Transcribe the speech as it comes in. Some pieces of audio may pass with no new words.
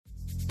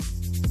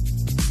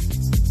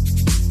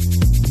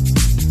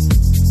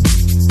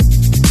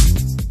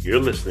You're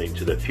listening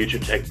to the Future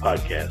Tech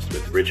Podcast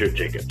with Richard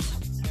Jacobs.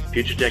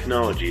 Future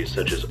technologies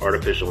such as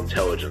artificial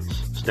intelligence,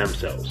 stem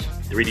cells,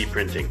 3D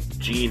printing,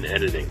 gene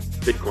editing,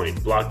 Bitcoin,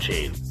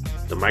 blockchain,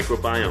 the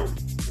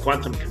microbiome,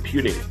 quantum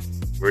computing,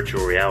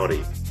 virtual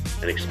reality,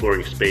 and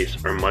exploring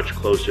space are much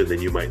closer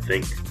than you might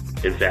think.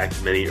 In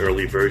fact, many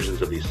early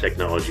versions of these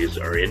technologies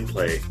are in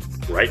play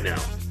right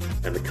now,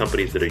 and the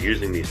companies that are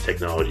using these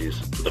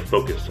technologies are the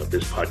focus of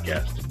this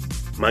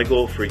podcast. My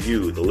goal for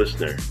you, the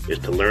listener, is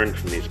to learn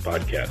from these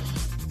podcasts.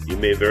 You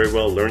may very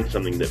well learn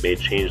something that may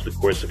change the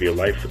course of your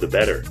life for the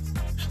better,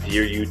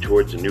 steer you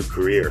towards a new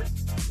career,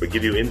 or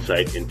give you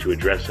insight into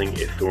addressing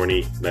a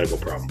thorny medical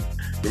problem.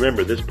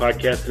 Remember, this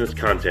podcast and its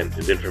content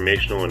is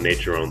informational in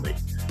nature only.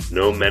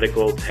 No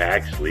medical,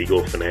 tax,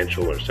 legal,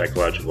 financial, or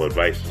psychological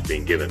advice is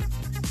being given.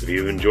 If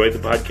you've enjoyed the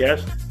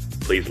podcast,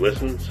 please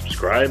listen,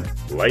 subscribe,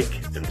 like,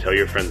 and tell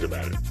your friends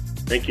about it.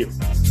 Thank you.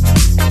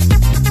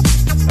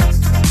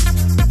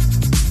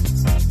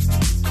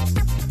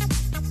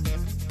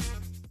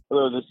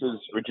 Hello, this is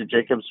Richard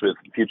Jacobs with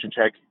Future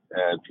Tech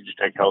and Future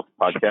Tech Health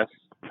Podcast.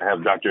 I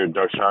have Dr.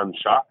 Darshan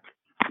Shah.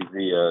 He's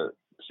the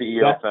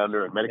CEO,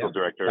 founder, and medical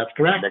director of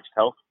Next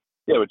Health.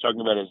 Yeah, we're talking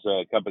about his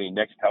company,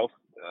 Next Health.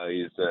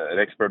 He's an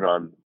expert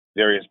on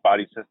various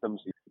body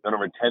systems. He's done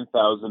over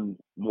 10,000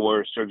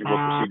 more surgical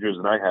procedures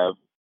than I have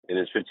in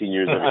his 15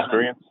 years of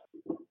experience.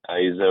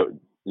 He's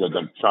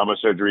done trauma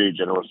surgery,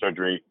 general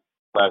surgery,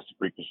 plastic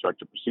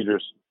reconstructive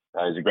procedures.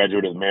 He's a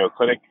graduate of the Mayo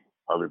Clinic,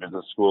 Harvard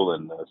Business School,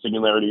 and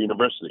Singularity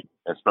University.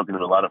 I've spoken to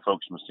a lot of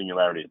folks from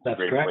Singularity. It's a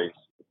great place,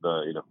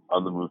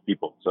 on the move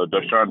people. So,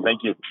 Darshan,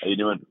 thank you. How you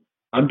doing?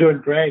 I'm doing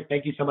great.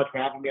 Thank you so much for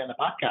having me on the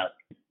podcast.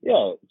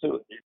 Yeah,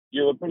 so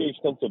you have a pretty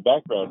extensive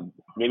background.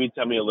 Maybe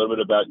tell me a little bit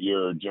about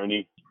your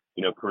journey,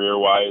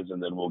 career-wise,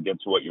 and then we'll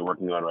get to what you're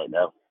working on right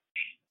now.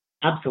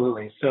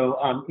 Absolutely. So,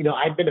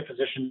 I've been a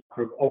physician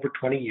for over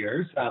 20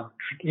 years.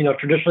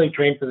 Traditionally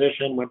trained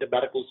physician, went to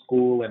medical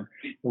school and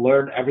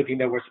learned everything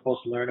that we're supposed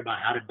to learn about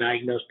how to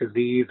diagnose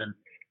disease and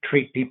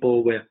treat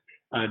people with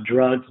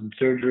drugs and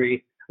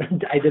surgery.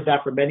 I did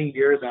that for many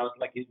years. I was,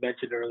 like you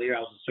mentioned earlier, I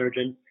was a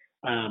surgeon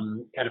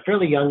at a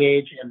fairly young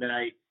age, and then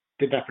I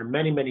did that for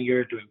many, many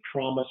years doing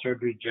trauma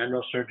surgery,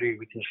 general surgery,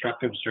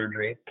 reconstructive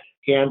surgery.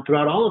 And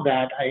throughout all of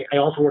that, I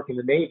also worked in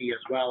the Navy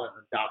as well as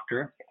a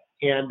doctor.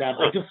 And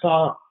I just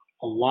saw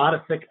a lot of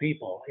sick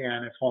people,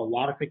 and I saw a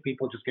lot of sick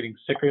people just getting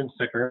sicker and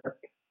sicker.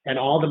 And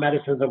all the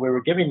medicines that we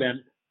were giving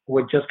them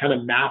would just kind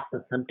of mask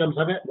the symptoms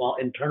of it, while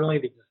internally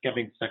they're just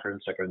getting sicker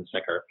and sicker and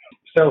sicker.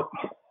 So,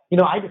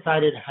 I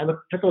decided,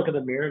 took a look in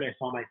the mirror and I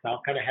saw myself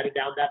kind of headed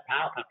down that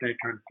path after I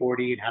turned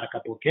 40 and had a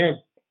couple of kids.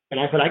 And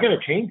I said, I got to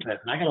change this,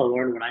 and I got to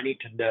learn what I need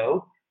to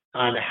know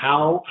on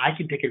how I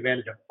can take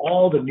advantage of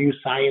all the new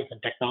science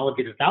and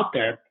technology that's out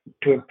there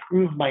to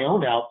improve my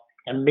own health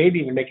and maybe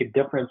even make a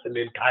difference in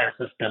the entire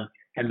system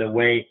and the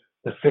way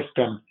the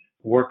system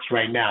works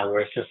right now, where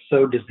it's just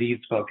so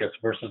disease-focused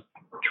versus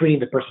treating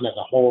the person as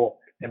a whole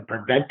and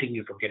preventing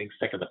you from getting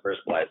sick in the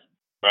first place.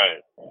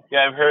 Right.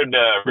 Yeah, I've heard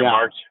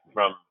remarks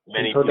from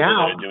many people that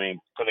are doing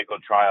clinical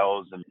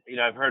trials. And,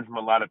 I've heard from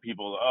a lot of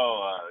people,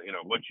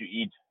 what you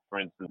eat, for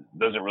instance,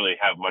 doesn't really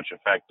have much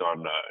effect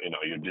on,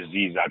 your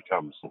disease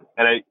outcomes.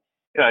 And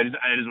I just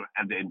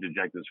have to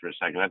interject this for a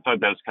second. I thought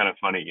that was kind of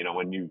funny.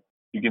 When you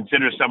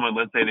consider someone,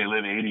 let's say they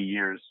live 80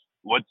 years,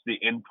 what's the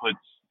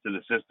inputs to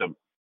the system?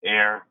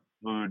 Air,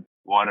 food,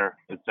 water,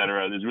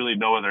 etc. There's really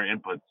no other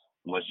inputs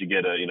unless you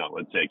get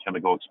let's say a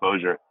chemical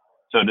exposure.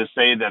 So to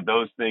say that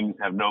those things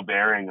have no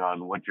bearing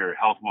on what your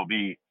health will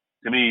be,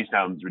 to me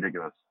sounds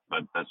ridiculous,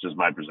 but that's just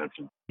my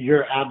perception.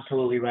 You're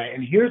absolutely right.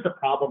 And here's the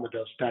problem with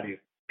those studies.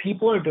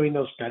 People are doing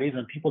those studies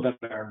on people that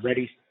are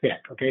already sick.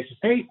 Okay, so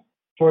say,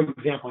 for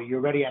example, you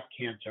already have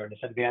cancer, and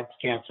it's advanced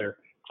cancer,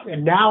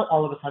 and now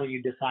all of a sudden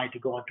you decide to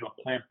go onto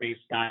a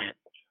plant-based diet.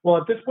 Well,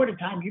 at this point in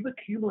time, you've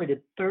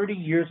accumulated 30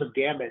 years of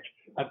damage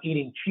of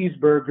eating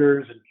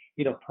cheeseburgers and,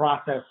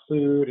 processed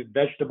food and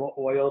vegetable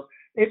oils.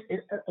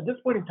 At this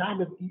point in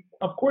time,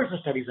 of course, the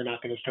studies are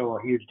not going to show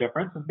a huge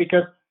difference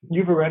because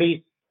you've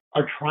already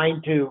are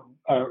trying to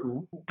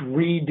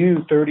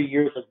redo 30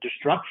 years of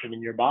destruction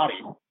in your body.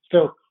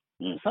 So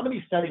some of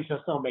these studies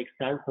just don't make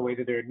sense the way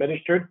that they're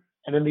administered,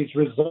 and then these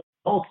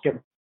results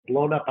get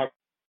blown up by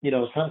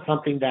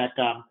something that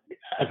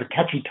as a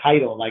catchy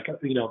title, like,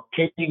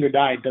 changing your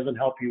diet doesn't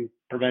help you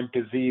prevent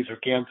disease or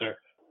cancer.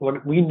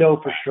 When we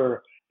know for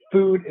sure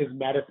food is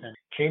medicine.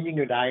 Changing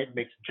your diet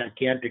makes a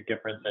gigantic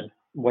difference in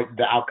what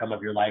the outcome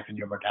of your life and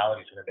your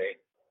mortality is going to be.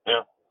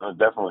 Yeah,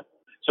 definitely.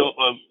 So,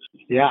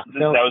 that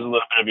was a little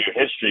bit of your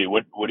history.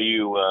 What are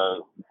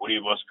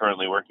you most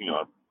currently working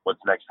on? What's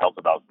Next Health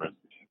about, for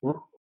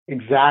instance?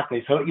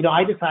 Exactly. So,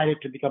 I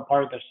decided to become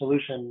part of the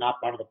solution, not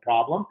part of the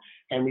problem.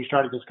 And we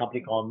started this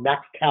company called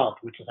Next Health,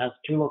 which has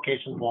 2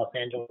 locations in Los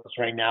Angeles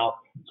right now,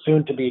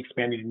 soon to be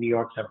expanded in New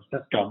York, San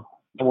Francisco.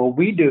 And what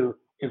we do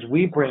is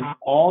we bring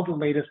all the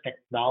latest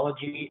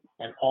technology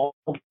and all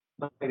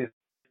the latest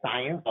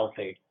science,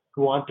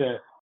 who want to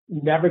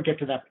never get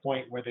to that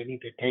point where they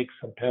need to take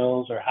some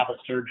pills or have a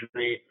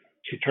surgery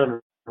to turn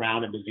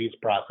around a disease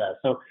process.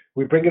 So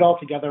we bring it all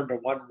together under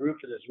one roof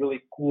in this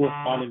really cool,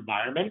 fun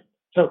environment.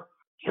 So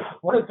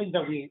one of the things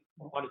that we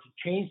wanted to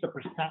change the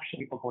perception of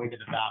people going to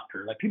the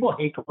doctor. Like people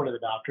hate going to the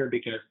doctor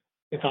because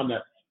it's on the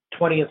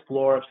 20th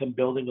floor of some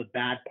building with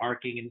bad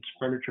parking and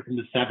furniture from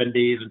the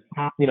 70s. And,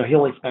 he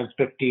only spends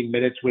 15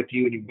 minutes with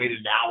you and you wait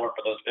an hour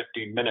for those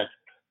 15 minutes.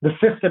 The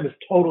system is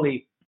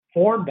totally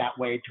formed that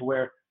way to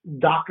where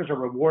doctors are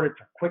rewarded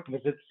for quick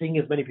visits, seeing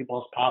as many people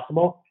as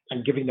possible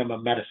and giving them a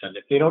medicine.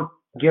 If they don't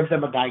give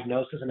them a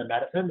diagnosis and a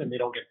medicine, then they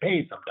don't get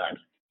paid sometimes.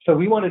 So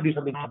we want to do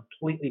something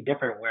completely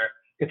different where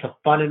it's a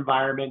fun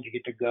environment. You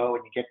get to go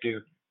and you get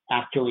to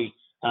actually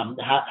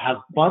have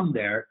fun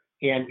there,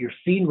 and you're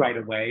seen right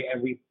away.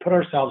 And we put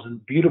ourselves in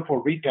beautiful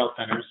retail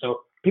centers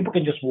so people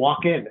can just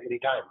walk in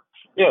anytime.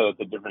 Yeah, that's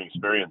a different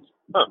experience.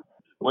 Huh.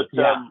 What's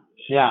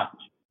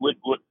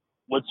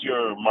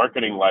your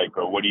marketing like,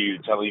 or what are you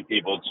telling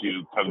people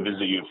to come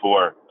visit you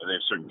for? Are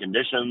there certain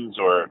conditions,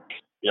 or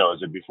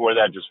is it before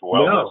that just for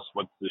wellness? No.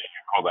 What's your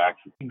call to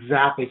action?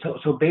 Exactly.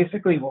 So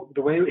basically,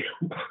 the way we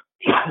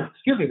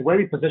the way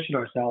we position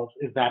ourselves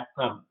is that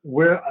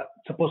we're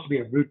supposed to be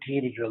a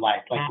routine in your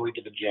life, like going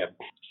to the gym.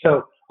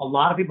 So a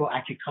lot of people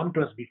actually come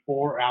to us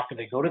before or after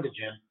they go to the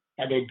gym,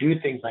 and they do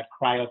things like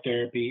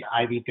cryotherapy,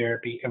 IV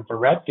therapy,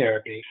 infrared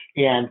therapy,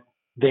 and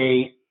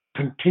they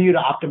continue to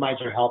optimize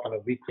their health on a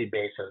weekly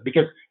basis,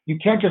 because you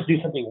can't just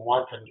do something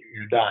once and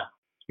you're done.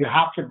 You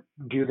have to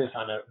do this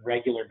on a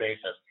regular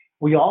basis.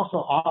 We also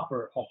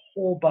offer a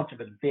whole bunch of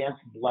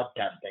advanced blood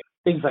testing,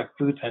 things like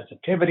food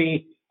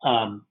sensitivity,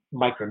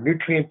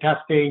 micronutrient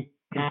testing,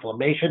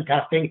 inflammation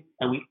testing,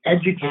 and we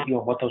educate you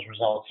on what those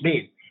results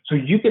mean. So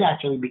you can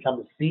actually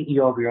become the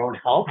CEO of your own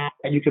health,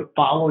 and you can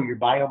follow your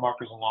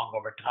biomarkers along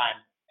over time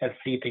and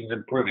see things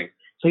improving.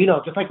 So,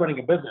 just like running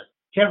a business,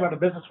 you can't run a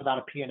business without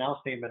a P&L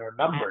statement or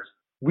numbers.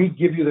 We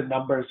give you the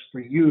numbers for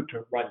you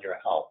to run your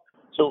health.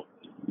 So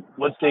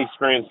what's the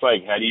experience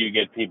like? How do you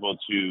get people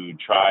to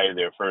try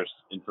their first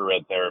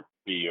infrared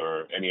therapy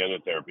or any other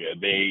therapy? Are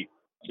they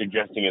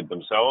suggesting it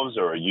themselves,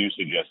 or are you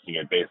suggesting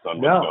it based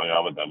on what's going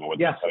on with them or what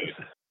they tell you?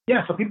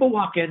 Yeah, so people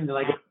walk in and they're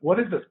like, what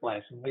is this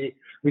place? And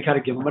we kind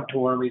of give them a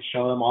tour, and we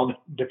show them all the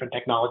different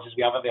technologies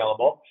we have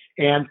available,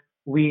 and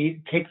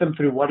we take them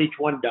through what each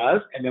one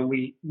does, and then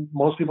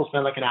most people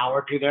spend like an hour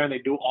or two there, and they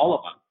do all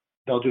of them.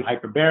 They'll do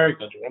hyperbaric,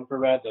 they'll do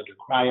infrared, they'll do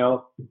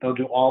cryo, they'll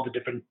do all the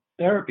different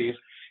therapies,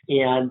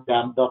 and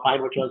they'll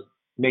find which ones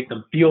make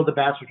them feel the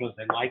best, which ones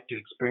they like to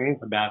experience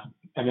the best,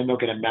 and then they'll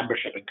get a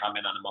membership and come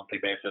in on a monthly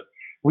basis.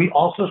 We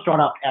also start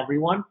off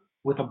everyone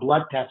with a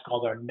blood test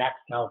called our Next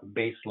Health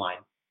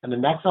Baseline. And the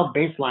Next Health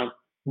Baseline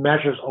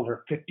measures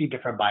over 50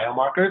 different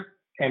biomarkers,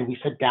 and we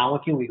sit down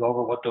with you, we go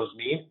over what those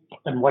mean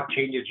and what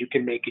changes you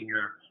can make in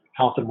your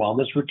health and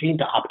wellness routine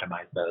to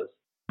optimize those.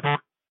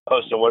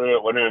 Oh, so what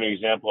are an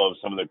example of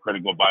some of the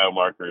critical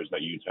biomarkers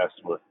that you test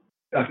for?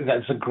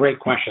 That's a great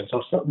question.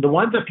 So the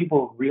ones that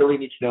people really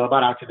need to know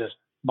about, actually there's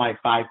my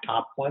 5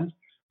 top ones.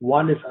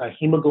 One is a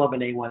hemoglobin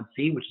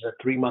A1C, which is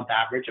a 3-month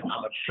average of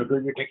how much sugar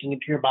you're taking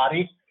into your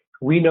body.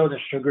 We know that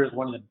sugar is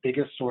one of the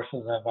biggest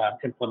sources of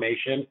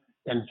inflammation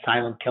and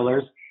silent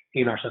killers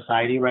in our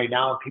society right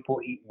now. People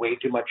eat way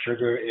too much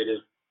sugar. It is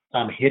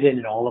hidden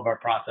in all of our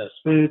processed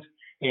foods,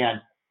 and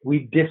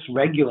we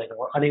dysregulate, and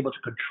we're unable to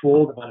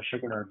control the amount of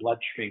sugar in our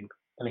bloodstream.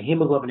 And the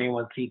hemoglobin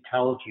A1C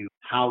tells you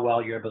how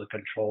well you're able to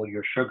control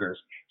your sugars.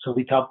 So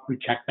we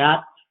check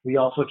that. We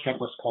also check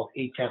what's called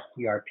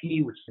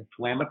hs-CRP, which is an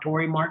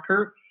inflammatory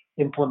marker.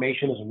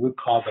 Inflammation is a root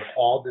cause of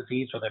all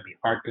disease, whether it be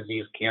heart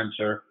disease,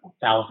 cancer,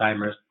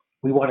 Alzheimer's.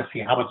 We want to see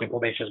how much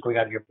inflammation is going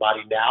on in your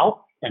body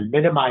now and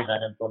minimize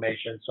that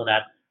inflammation so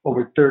that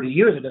over 30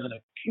 years it doesn't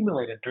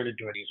accumulate and turn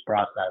into a disease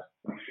process.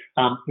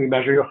 We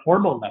measure your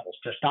hormone levels,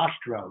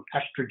 testosterone,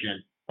 estrogen,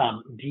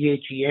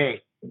 DHEA,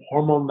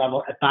 hormone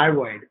level,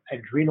 thyroid,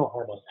 adrenal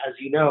hormones. As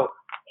you know,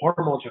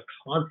 hormones are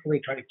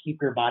constantly trying to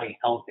keep your body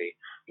healthy.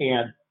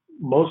 And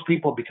most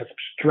people, because of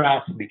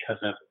stress, because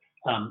of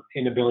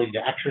inability to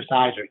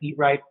exercise or eat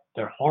right,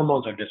 their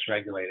hormones are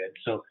dysregulated.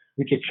 So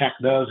we can check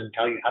those and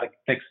tell you how to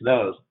fix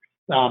those.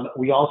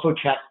 We also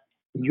check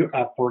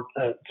for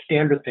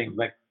standard things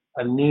like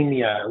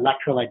anemia,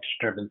 electrolyte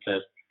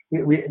disturbances.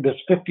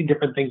 There's 50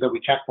 different things that we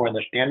check for in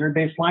the standard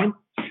baseline.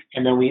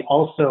 And then we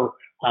also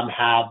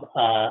have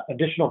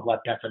additional blood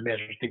tests that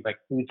measure things like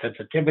food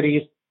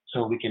sensitivities,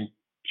 so we can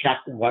check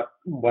what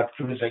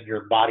foods that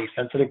your body's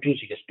sensitive to, so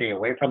you can stay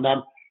away from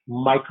them.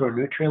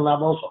 Micronutrient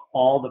levels,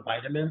 all the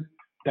vitamins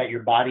that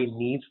your body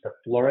needs to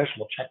flourish.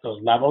 We'll check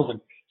those levels and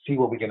see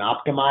what we can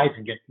optimize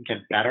and get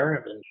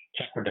better, and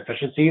check for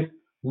deficiencies.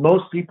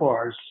 Most people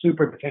are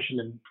super deficient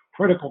in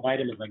critical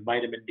vitamins like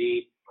vitamin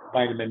D,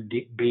 vitamin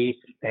B.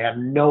 They have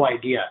no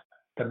idea.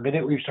 The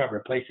minute we start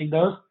replacing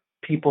those,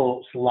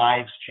 people's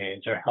lives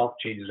change, their health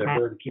changes, their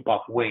ability to keep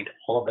off weight,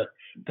 all of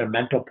their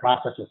mental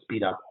processes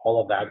speed up,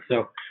 all of that.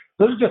 So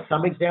those are just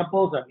some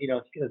examples.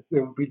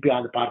 We'd be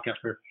on the podcast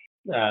for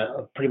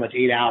pretty much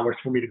 8 hours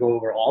for me to go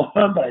over all of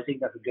them, but I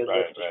think that's a good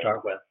list to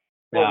start with.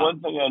 Well,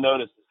 one thing I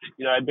noticed,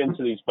 I've been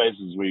to these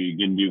places where you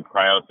can do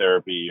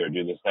cryotherapy or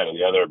do this, that, or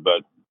the other,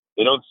 but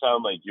they don't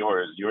sound like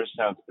yours. Yours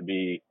sounds to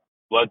be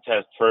blood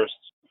test first,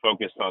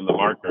 focused on the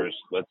markers.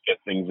 Let's get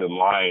things in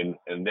line,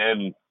 and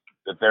then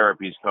the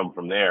therapies come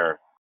from there.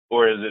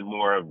 Or is it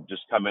more of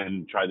just come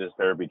in, try this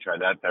therapy, try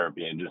that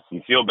therapy, and just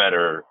you feel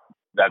better?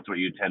 That's what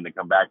you tend to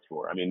come back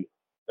for. I mean,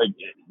 like,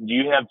 do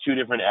you have two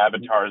different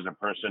avatars of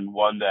person?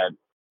 One that,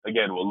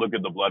 again, will look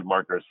at the blood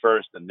markers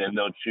first, and then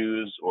they'll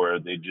choose, or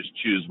they just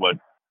choose what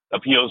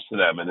appeals to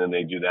them, and then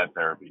they do that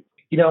therapy?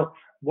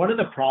 One of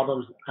the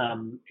problems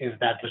is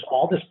that there's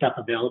all this stuff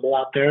available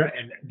out there,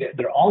 and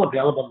they're all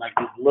available in like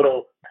these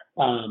little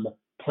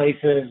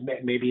places,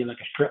 maybe in like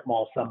a strip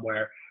mall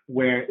somewhere,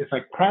 where it's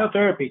like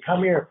cryotherapy,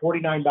 come here,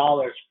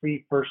 $49,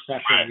 free first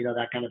session,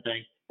 that kind of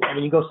thing. And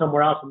then you go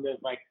somewhere else, and there's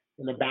like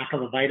in the back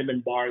of a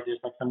vitamin bar, there's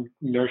like some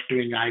nurse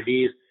doing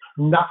IVs.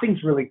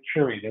 Nothing's really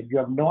curated. You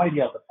have no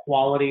idea the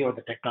quality or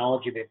the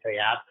technology that they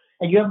have,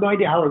 and you have no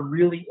idea how it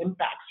really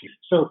impacts you.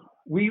 So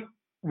we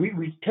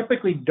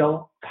typically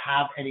don't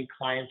have any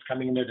clients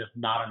coming in there that's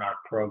not in our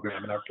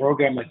program. And our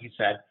program, like you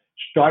said,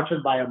 starts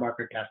with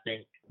biomarker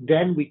testing.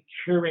 Then we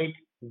curate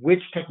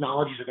which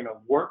technologies are going to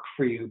work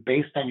for you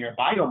based on your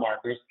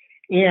biomarkers.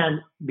 And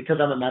because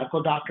I'm a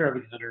medical doctor,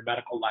 everything's under a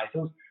medical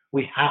license,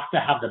 we have to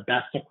have the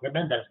best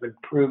equipment that's been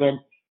proven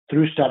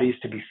through studies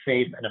to be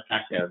safe and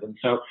effective. And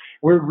so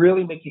we're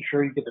really making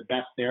sure you get the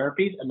best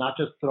therapies and not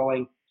just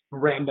throwing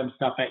random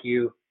stuff at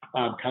you,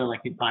 kind of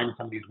like you find in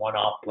some of these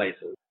one-off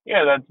places.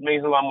 Yeah, that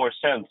makes a lot more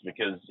sense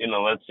because,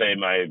 let's say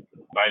my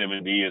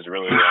vitamin D is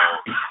really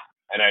low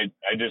and I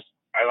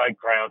like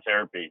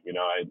cryotherapy.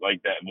 I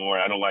like that more.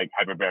 I don't like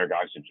hyperbaric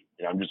oxygen.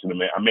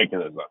 I'm making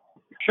this up.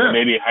 Sure.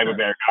 Maybe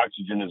hyperbaric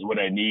oxygen is what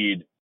I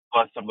need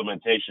plus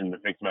supplementation to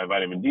fix my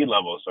vitamin D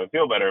level so I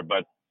feel better.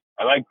 But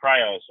I like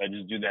cryo, so I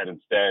just do that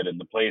instead. And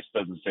the place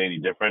doesn't say any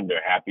different.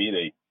 They're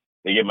happy.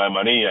 They get my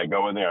money. I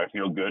go in there. I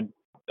feel good.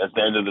 That's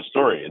the end of the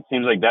story. It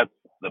seems like that's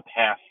the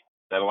path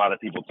that a lot of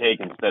people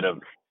take instead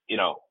of,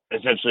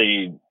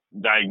 essentially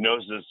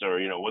diagnosis or,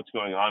 what's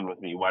going on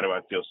with me? Why do I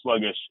feel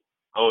sluggish?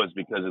 Oh, it's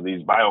because of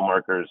these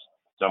biomarkers.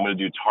 So I'm going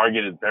to do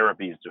targeted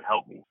therapies to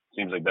help me.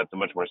 Seems like that's a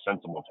much more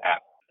sensible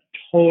path.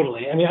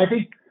 Totally. I mean, I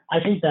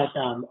think that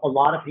a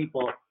lot of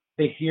people,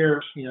 they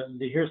hear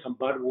some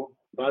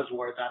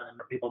buzzwords out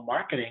of people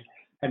marketing,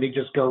 and they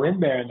just go in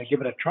there and they give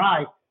it a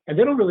try, and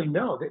they don't really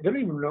know. They don't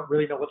even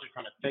really know what they're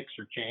trying to fix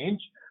or change,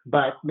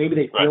 but maybe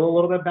they feel a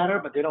little bit better,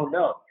 but they don't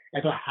know.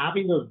 And so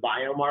having those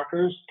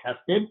biomarkers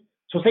tested,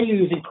 so say you're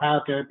using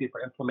cryotherapy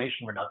for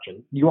inflammation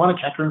reduction, you want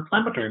to check your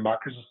inflammatory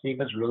markers to see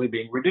if it's really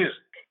being reduced.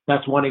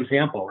 That's one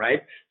example,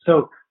 right?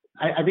 So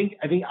I think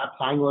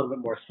applying a little bit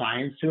more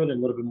science to it and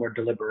a little bit more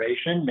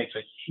deliberation makes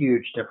a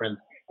huge difference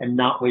and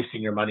not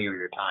wasting your money or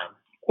your time.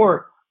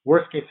 Or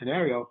worst case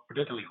scenario,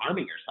 potentially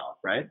harming yourself,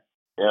 right?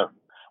 Yeah.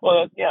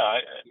 Well,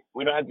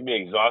 we don't have to be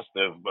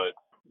exhaustive, but,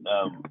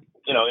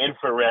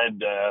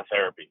 infrared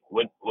therapy,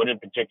 what in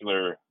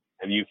particular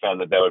have you found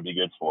that would be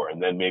good for?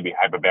 And then maybe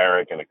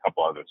hyperbaric and a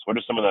couple others. What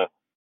are some of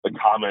the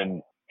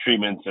common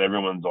treatments that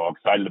everyone's all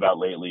excited about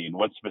lately? And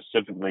what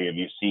specifically have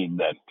you seen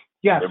that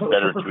they're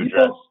better to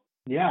address?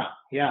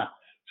 Yeah.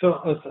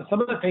 So some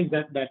of the things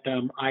that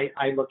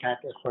I look at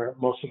for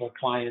most of our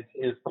clients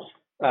is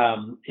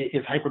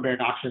hyperbaric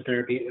oxygen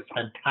therapy is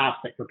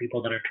fantastic for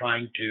people that are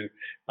trying to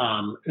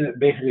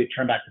basically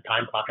turn back the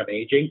time clock of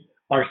aging.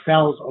 Our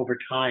cells over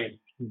time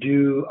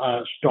do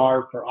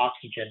starve for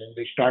oxygen, and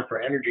they starve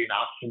for energy, and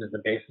oxygen is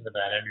the basis of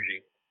that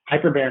energy.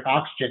 Hyperbaric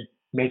oxygen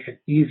makes it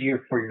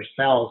easier for your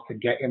cells to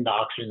get in the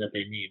oxygen that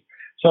they need.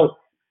 So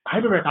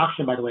hyperbaric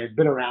oxygen, by the way, has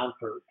been around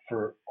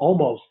for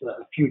almost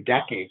a few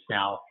decades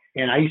now.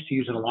 And I used to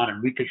use it a lot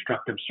in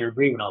reconstructive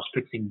surgery when I was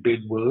fixing big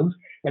wounds.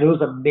 And it was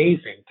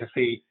amazing to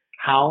see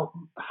how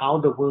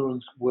the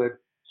wounds would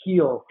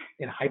heal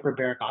in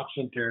hyperbaric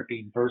oxygen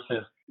therapy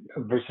versus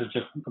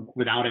just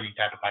without any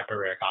type of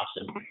hyperbaric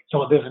oxygen.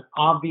 So there's an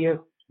obvious,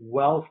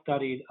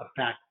 well-studied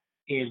effect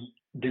in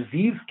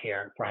disease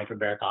care for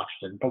hyperbaric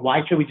oxygen. But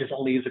why should we just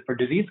only use it for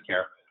disease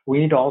care? We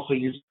need to also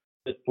use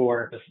it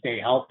to stay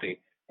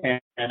healthy.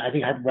 And I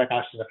think hyperbaric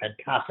oxygen is a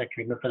fantastic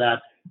treatment for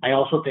that. I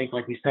also think,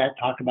 like we said,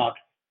 talked about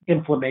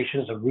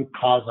inflammation is a root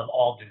cause of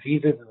all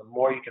diseases, and the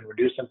more you can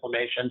reduce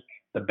inflammation,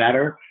 the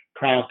better.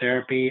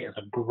 Cryotherapy is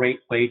a great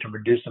way to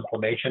reduce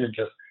inflammation in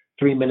just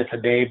 3 minutes a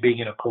day being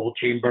in a cold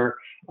chamber.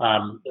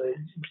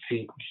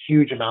 See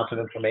huge amounts of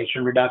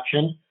inflammation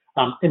reduction.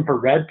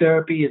 Infrared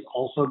therapy is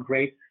also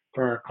great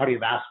for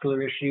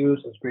cardiovascular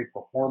issues. It's great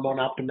for hormone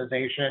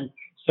optimization.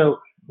 So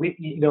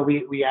we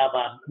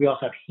also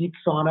have heat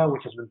sauna,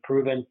 which has been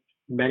proven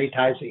many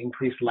times to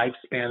increase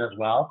lifespan as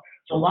well.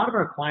 So a lot of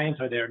our clients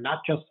are there not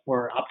just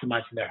for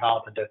optimizing their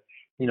health and to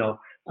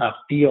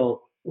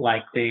feel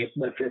like they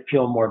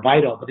feel more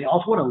vital, but they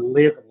also want to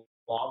live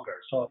longer.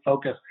 So a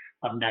focus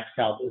of Next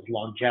Health is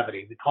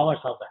longevity. We call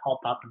ourselves a health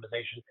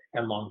optimization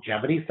and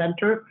longevity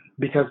center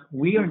because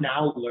we are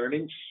now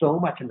learning so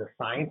much in the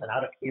science on how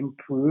to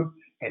improve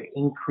and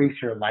increase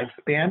your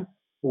lifespan.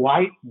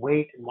 Why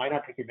wait and why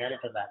not take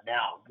advantage of that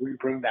now? We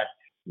bring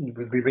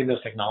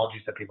those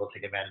technologies that people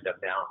take advantage of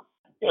now.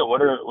 Yeah,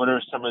 what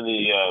are some of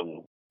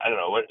the I don't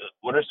know,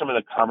 what are some of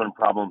the common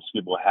problems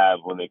people have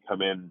when they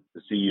come in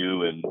to see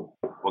you, and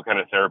what kind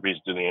of therapies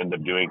do they end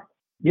up doing?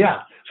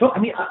 Yeah. So, I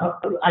mean,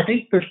 I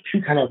think there's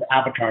two kind of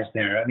avatars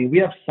there. I mean, we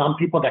have some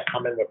people that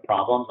come in with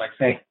problems, like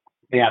say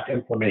they have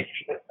inflammation,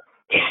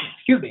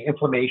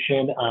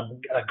 inflammation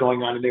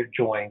going on in their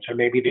joints, or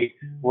maybe they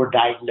were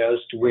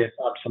diagnosed with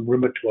some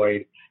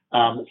rheumatoid.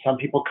 Some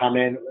people come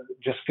in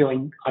just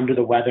feeling under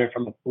the weather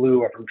from the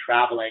flu or from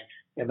traveling,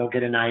 and they'll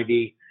get an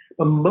IV.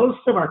 But most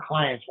of our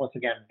clients, once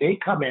again, they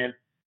come in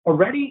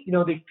already,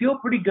 they feel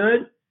pretty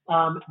good.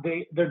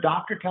 Their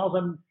doctor tells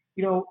them,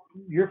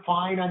 you're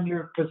fine on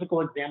your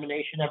physical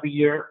examination every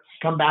year.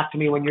 Come back to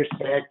me when you're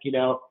sick,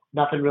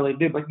 nothing really to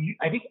do. But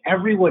I think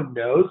everyone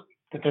knows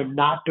that they're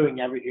not doing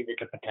everything they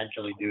could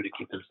potentially do to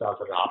keep themselves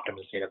in an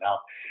optimal state of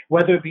health,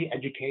 whether it be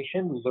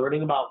education,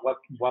 learning about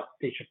what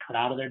they should cut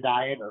out of their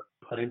diet or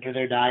put into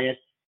their diet,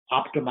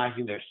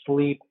 optimizing their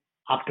sleep,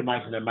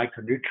 optimizing their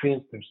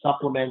micronutrients through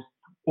supplements,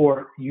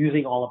 or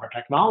using all of our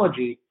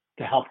technology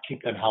to help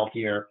keep them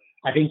healthier.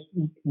 I think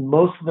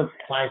most of the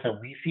clients that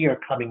we see are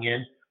coming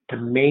in to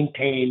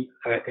maintain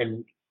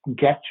and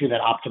get to that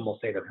optimal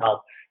state of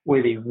health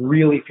where they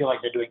really feel like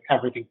they're doing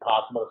everything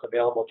possible that's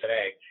available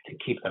today to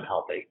keep them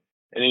healthy.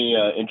 Any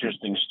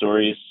interesting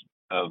stories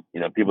of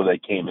people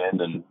that came in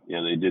and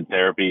they did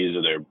therapies,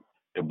 or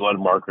their blood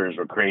markers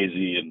were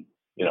crazy, and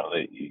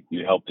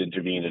you helped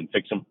intervene and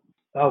fix them?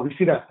 Oh, we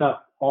see that stuff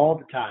all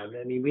the time.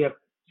 I mean, we have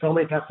so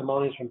many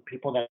testimonies from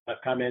people that have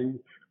come in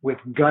with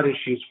gut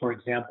issues, for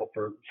example,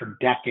 for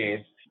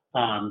decades,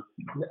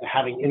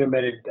 having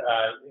intermittent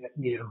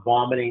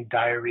vomiting,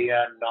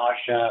 diarrhea,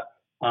 nausea,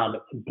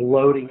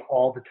 bloating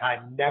all the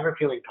time, never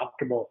feeling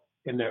comfortable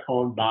in their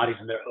own bodies,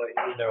 in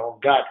their own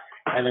gut.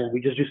 And then we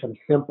just do some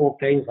simple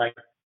things like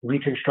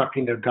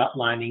reconstructing their gut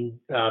lining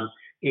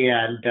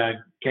and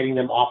getting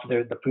them off of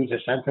the foods they're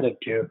sensitive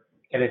to.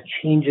 And it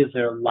changes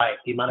their life,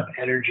 the amount of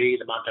energy,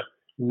 the amount of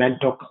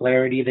mental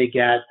clarity they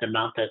get, the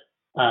amount that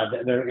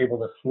they're able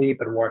to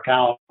sleep and work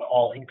out.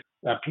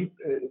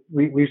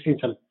 We've seen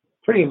some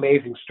pretty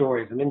amazing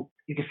stories. And then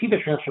you can see the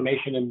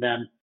transformation in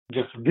them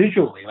just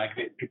visually, like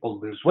people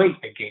lose weight,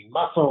 they gain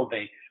muscle,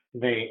 they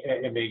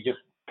just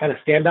kind of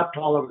stand up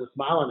taller with a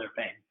smile on their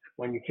face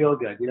when you feel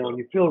good. When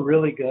you feel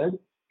really good,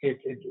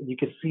 you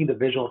can see the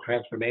visual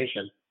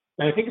transformation.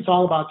 And I think it's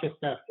all about just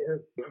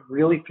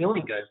really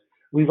feeling good.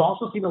 We've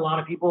also seen a lot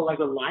of people like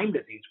with Lyme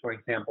disease, for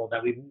example,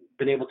 that we've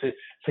been able to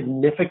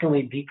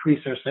significantly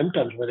decrease their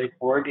symptoms where they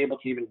weren't able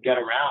to even get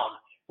around,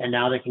 and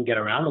now they can get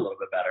around a little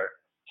bit better.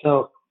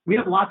 So we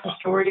have lots of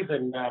stories,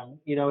 and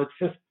it's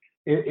just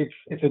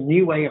it's a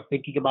new way of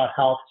thinking about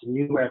health. It's a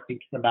new way of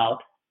thinking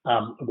about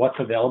what's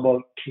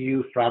available to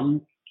you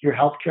from your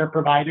healthcare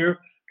provider.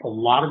 A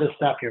lot of the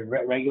stuff your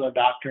regular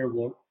doctor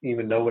won't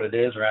even know what it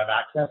is or have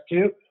access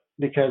to,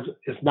 because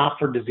it's not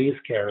for disease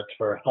care, it's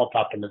for health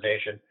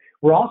optimization.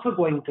 We're also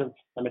going into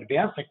some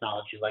advanced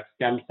technologies like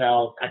stem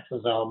cells,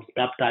 exosomes,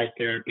 peptide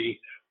therapy.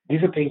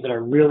 These are things that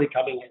are really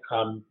coming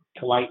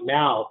to light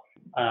now,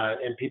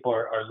 and people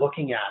are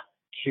looking at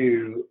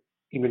to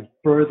even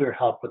further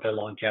help with their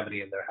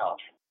longevity and their health.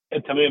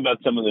 And tell me about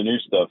some of the new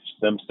stuff,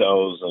 stem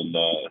cells and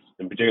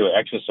in particular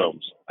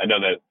exosomes. I know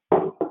that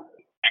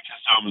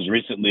exosomes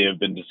recently have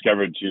been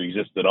discovered to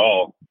exist at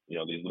all,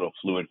 these little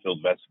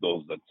fluid-filled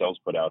vesicles that cells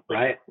put out.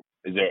 Right.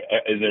 Is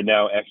there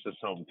now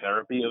exosome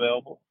therapy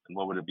available, and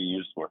what would it be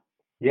used for?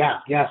 Yeah.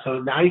 So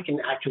now you can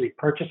actually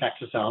purchase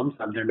exosomes.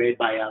 They're made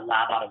by a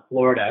lab out of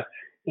Florida,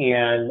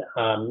 and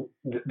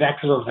the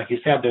exosomes, like you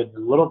said, they're the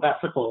little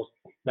vesicles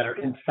that are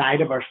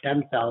inside of our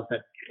stem cells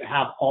that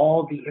have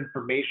all the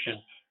information,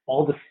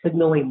 all the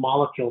signaling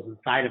molecules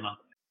inside of them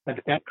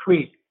that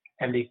create,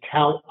 and they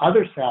tell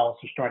other cells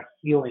to start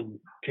healing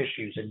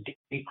tissues and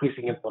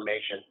decreasing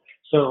inflammation.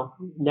 So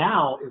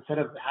now, instead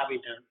of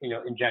having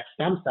to inject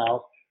stem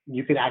cells,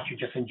 you can actually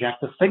just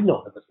inject the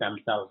signal that the stem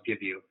cells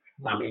give you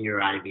in your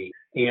IV.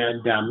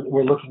 And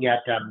we're looking at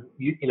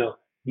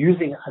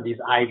using these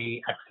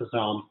IV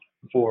exosomes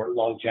for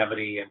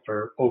longevity and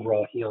for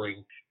overall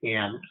healing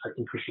and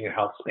increasing your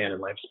health span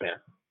and lifespan.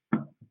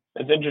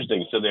 That's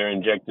interesting. So they're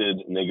injected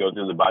and they go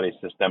through the body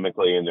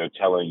systemically, and they're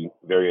telling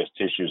various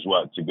tissues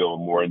what to go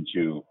more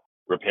into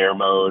repair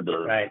mode,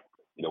 or right.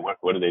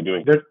 What are they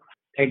doing?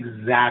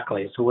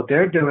 Exactly. So what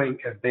they're doing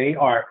is they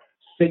are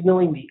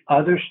signaling the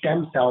other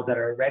stem cells that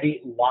are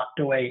already locked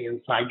away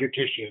inside your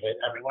tissue that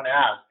everyone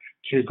has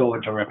to go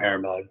into repair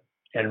mode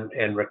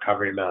and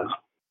recovery mode.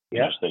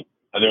 Yeah. Interesting.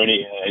 Are there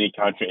any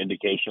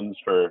contraindications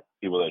for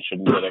people that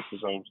shouldn't get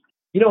exosomes?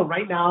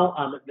 Right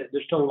now,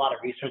 there's still a lot of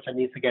research that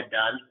needs to get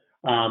done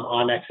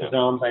on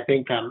exosomes. I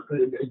think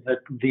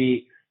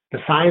the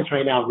science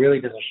right now really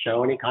doesn't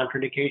show any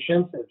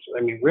contraindications. It's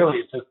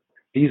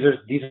just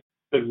these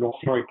are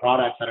normal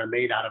products that are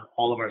made out of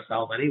all of our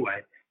cells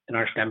anyway, and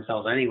our stem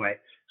cells anyway.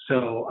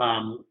 So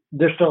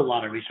there's still a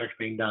lot of research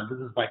being done. This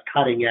is like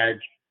cutting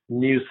edge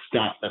new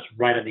stuff that's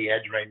right on the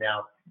edge right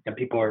now, and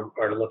people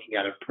are looking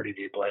at it pretty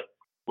deeply.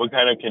 What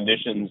kind of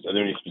conditions, are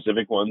there any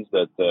specific ones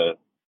that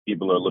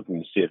people are looking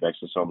to see if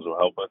exosomes will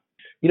help with?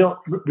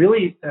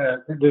 Really,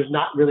 there's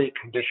not really a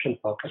condition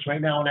focus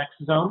right now on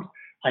exosomes.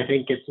 I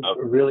think it's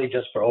really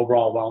just for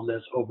overall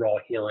wellness, overall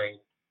healing.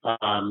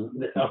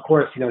 Of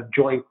course,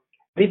 joint,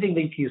 anything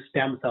they use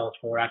stem cells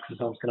for,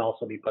 exosomes can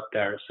also be put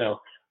there. So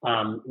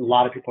a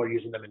lot of people are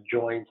using them in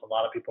joints. A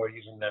lot of people are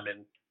using them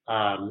in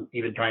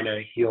even trying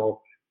to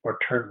heal or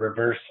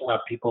reverse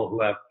people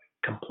who have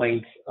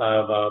complaints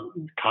of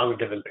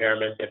cognitive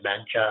impairment,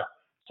 dementia.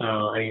 So,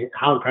 I mean,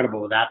 how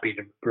incredible would that be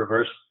to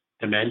reverse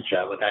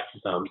dementia with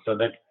exosomes? So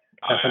that's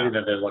something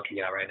that they're looking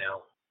at right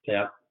now.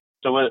 Yeah.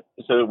 So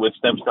with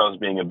stem cells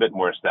being a bit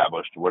more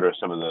established, what are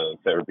some of the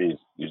therapies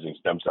using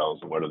stem cells,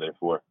 and what are they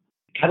for?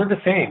 Kind of the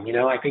same.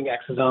 I think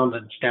exosomes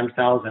and stem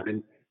cells have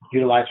been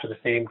utilized for the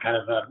same kind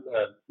of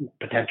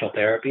potential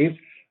therapies.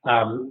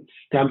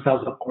 Stem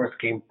cells, of course,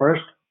 came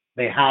first.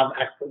 They have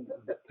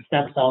the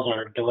stem cells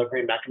are a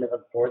delivery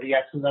mechanism for the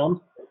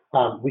exosomes.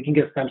 We can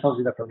get stem cells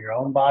either from your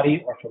own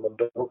body or from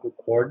umbilical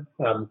cord,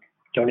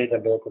 donated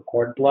umbilical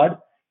cord blood.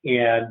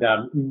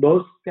 And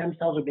most stem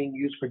cells are being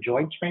used for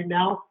joints right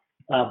now.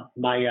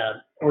 My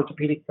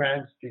orthopedic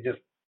friends, they just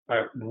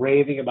are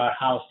raving about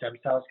how stem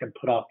cells can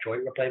put off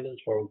joint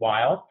replacements for a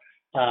while.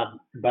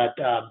 But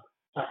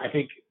I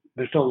think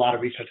there's still a lot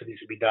of research that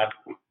needs to be done.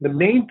 The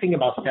main thing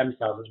about stem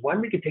cells is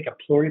when we can take a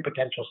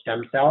pluripotential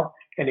stem cell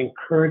and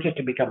encourage it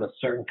to become a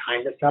certain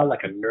kind of cell,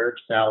 like a nerve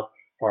cell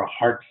or a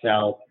heart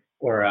cell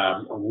or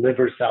a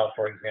liver cell,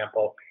 for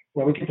example.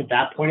 When we get to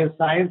that point in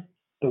science,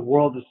 the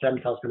world of stem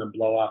cells is going to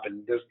blow up,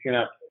 and there's going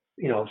to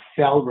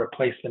cell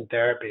replacement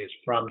therapies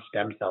from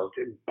stem cells,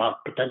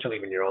 potentially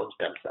even your own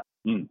stem cell.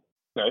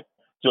 Okay.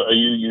 So are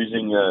you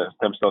using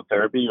stem cell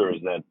therapy, or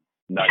is that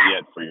not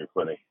yet for your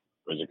clinic,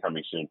 or is it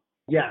coming soon?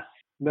 Yes.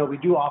 No, we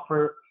do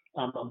offer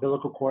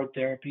umbilical cord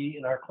therapy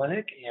in our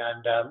clinic.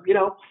 And,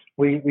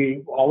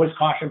 we always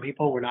caution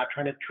people, we're not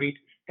trying to treat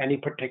any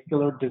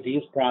particular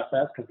disease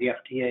process, because the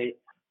FDA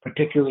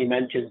particularly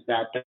mentions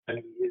that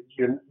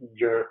you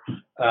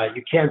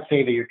can't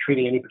say that you're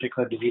treating any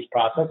particular disease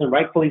process, and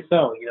rightfully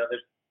so. There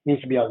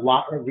needs to be a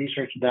lot of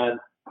research done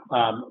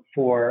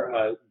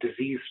for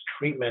disease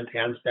treatment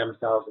and stem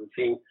cells and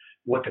seeing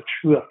what the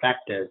true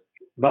effect is.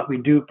 But we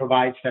do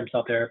provide stem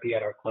cell therapy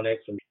at our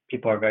clinics, and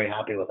people are very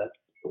happy with it.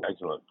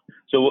 Excellent.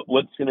 So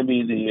what's going to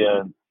be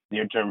the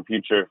near-term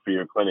future for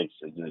your clinics?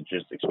 Is it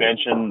just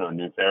expansion or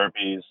new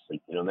therapies?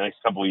 The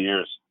next couple of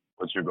years,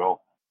 what's your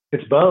goal?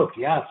 It's both,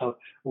 yeah. So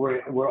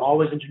we're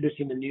always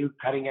introducing the new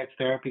cutting-edge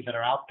therapies that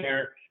are out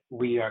there.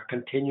 We are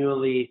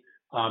continually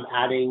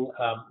adding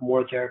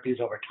more therapies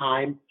over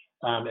time.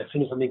 As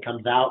soon as something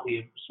comes out,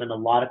 we spend a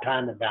lot of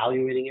time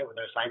evaluating it with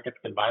our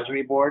scientific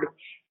advisory board,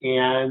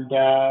 and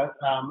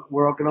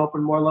we're going to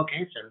open more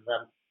locations.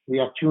 We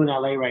have 2 in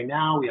LA right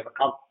now. We have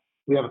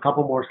a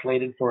couple more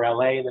slated for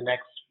LA in the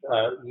next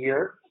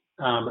year.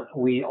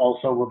 We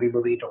also will be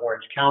moving to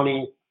Orange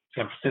County,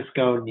 San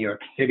Francisco, New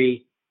York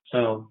City.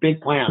 So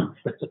big plans.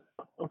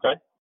 Okay,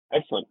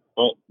 excellent.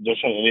 Well,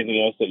 Darshan, anything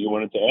else that you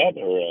wanted to add,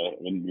 or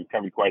you've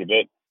covered quite a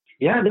bit?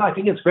 Yeah, no, I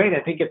think it's great. I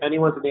think if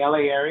anyone's in the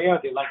LA area,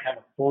 they'd like to have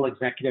a full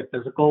executive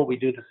physical. We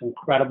do this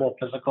incredible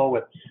physical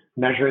with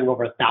measuring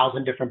over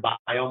 1,000 different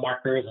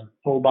biomarkers and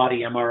full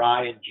body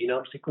MRI and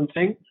genome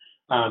sequencing.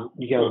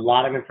 You get a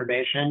lot of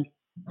information.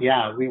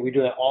 Yeah, we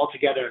do it all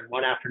together in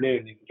one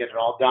afternoon. You can get it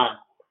all done.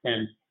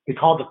 And we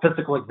call it the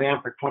physical exam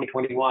for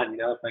 2021.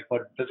 It's like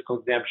what a physical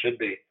exam should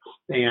be.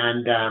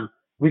 And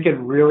we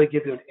can really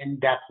give you an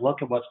in-depth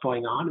look at what's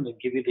going on, and then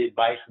give you the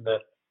advice and the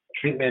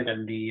treatment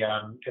and the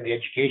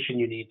education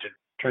you need to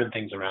turn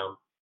things around.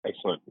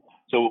 Excellent.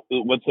 So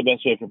what's the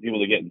best way for people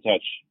to get in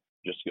touch?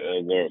 Just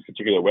their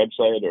particular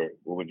website, or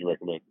what would you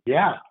recommend?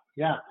 Yeah.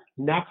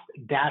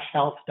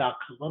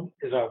 Next-health.com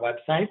is our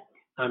website.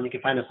 You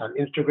can find us on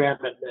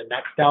Instagram at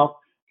NextHealth,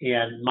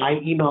 and my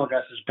email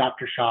address is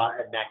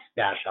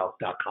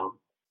drshaw@next-health.com.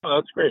 Oh,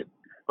 that's great.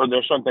 Well,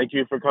 Darshan, thank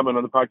you for coming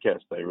on the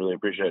podcast. I really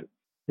appreciate it.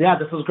 Yeah,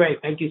 this was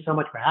great. Thank you so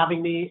much for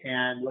having me,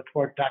 and look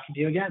forward to talking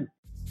to you again.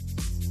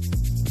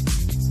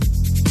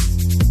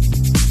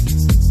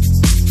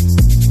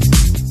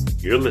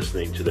 You're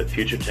listening to the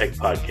Future Tech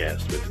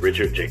Podcast with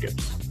Richard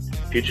Jacobs.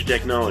 Future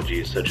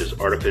technologies such as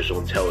artificial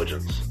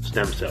intelligence,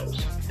 stem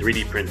cells,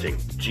 3D printing,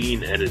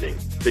 gene editing,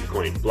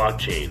 Bitcoin,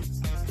 blockchain,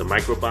 the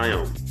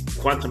microbiome,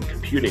 quantum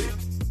computing,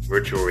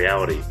 virtual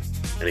reality,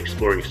 and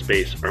exploring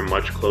space are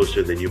much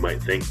closer than you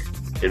might think.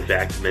 In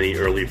fact, many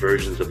early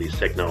versions of these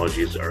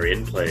technologies are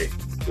in play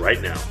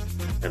right now,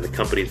 and the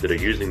companies that are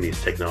using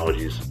these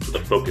technologies are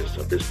the focus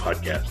of this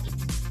podcast.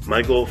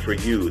 My goal for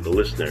you, the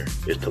listener,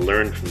 is to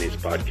learn from these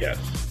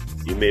podcasts.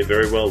 You may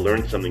very well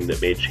learn something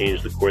that may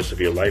change the course of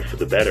your life for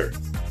the better,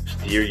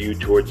 steer you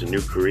towards a new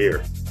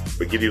career,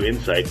 or give you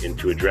insight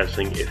into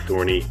addressing a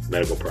thorny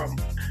medical problem.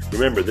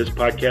 Remember, this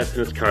podcast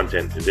and its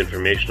content is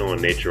informational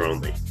in nature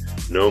only.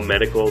 No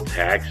medical,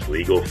 tax,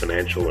 legal,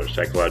 financial, or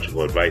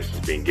psychological advice is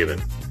being given.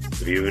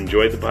 If you've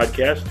enjoyed the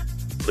podcast,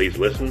 please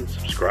listen,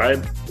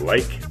 subscribe,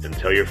 like, and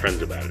tell your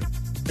friends about it.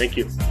 Thank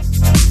you.